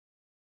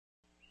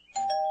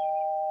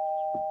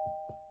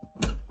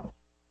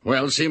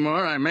Well,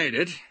 Seymour, I made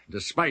it,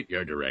 despite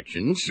your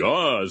directions.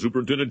 Ah,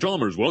 Superintendent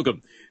Chalmers,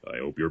 welcome. I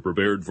hope you're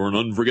prepared for an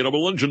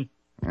unforgettable luncheon.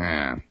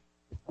 Ah.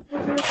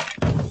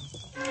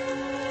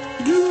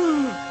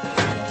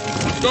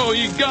 Oh,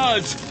 ye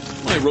gods!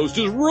 My roast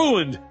is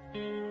ruined!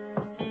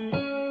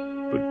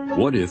 But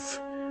what if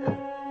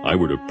I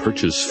were to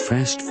purchase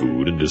fast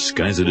food and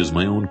disguise it as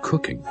my own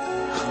cooking?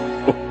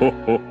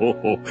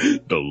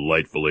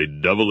 Delightfully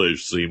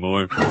devilish,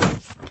 Seymour.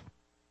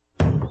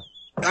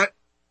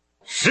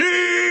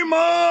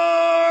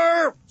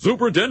 Seymour!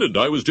 Superintendent,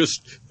 I was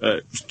just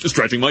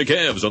stretching my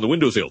calves on the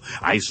windowsill.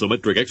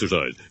 Isometric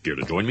exercise. Care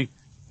to join me?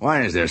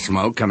 Why is there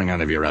smoke coming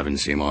out of your oven,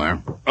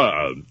 Seymour?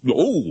 Oh,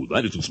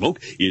 that isn't smoke.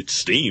 It's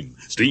steam.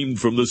 Steam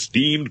from the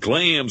steamed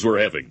clams we're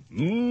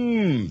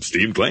having.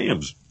 Steamed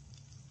clams.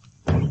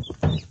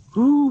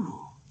 Ooh.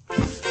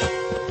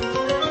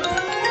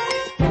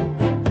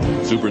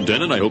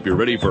 Superintendent, I hope you're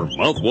ready for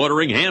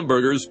mouth-watering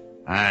hamburgers.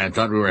 I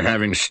thought we were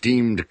having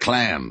steamed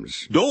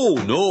clams.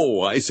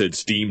 No, I said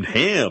steamed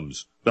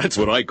hams. That's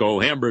what I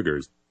call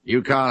hamburgers.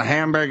 You call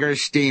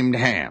hamburgers steamed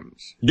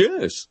hams?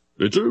 Yes,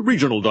 it's a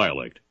regional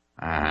dialect.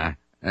 Uh-huh.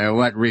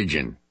 What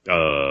region?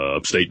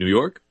 Upstate New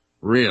York?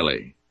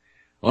 Really?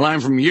 Well, I'm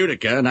from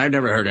Utica, and I've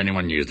never heard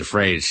anyone use the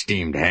phrase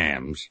steamed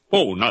hams.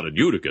 Oh, not in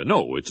Utica.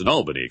 No, it's an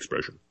Albany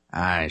expression.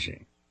 I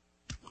see.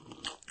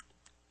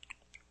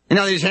 You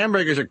know, these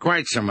hamburgers are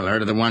quite similar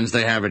to the ones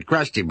they have at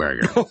Krusty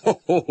Burger.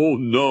 Oh,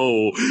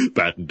 no.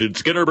 Patented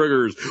Skinner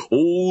Burgers.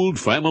 Old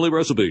family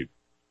recipe.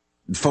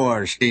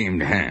 For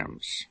steamed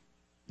hams.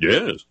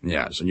 Yes.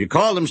 Yes, and you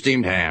call them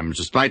steamed hams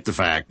despite the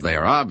fact they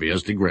are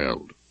obviously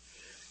grilled.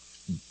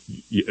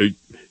 You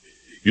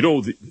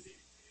know,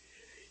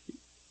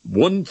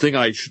 one thing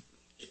I should...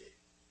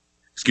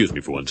 Excuse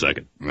me for 1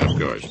 second. Of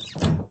course.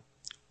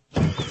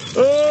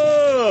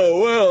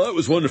 Oh, well, that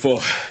was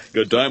wonderful.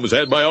 Good time was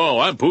had by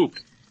all. I'm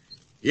pooped.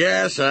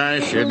 Yes, I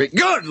should be.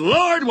 Good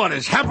Lord, what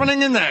is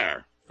happening in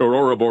there?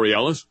 Aurora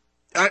Borealis?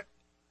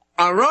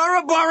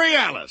 Aurora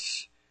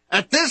Borealis.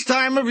 At this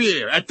time of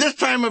year, at this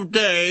time of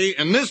day,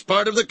 in this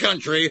part of the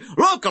country,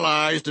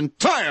 localized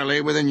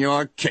entirely within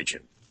your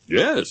kitchen.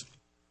 Yes.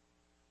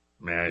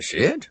 That's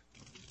it?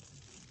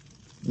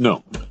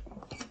 No.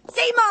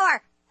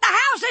 Seymour! The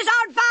house is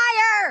on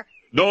fire!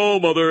 No,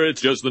 Mother,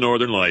 it's just the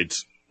Northern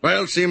Lights.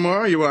 Well,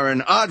 Seymour, you are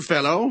an odd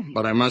fellow,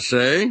 but I must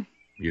say,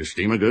 you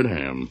steam a good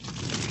ham.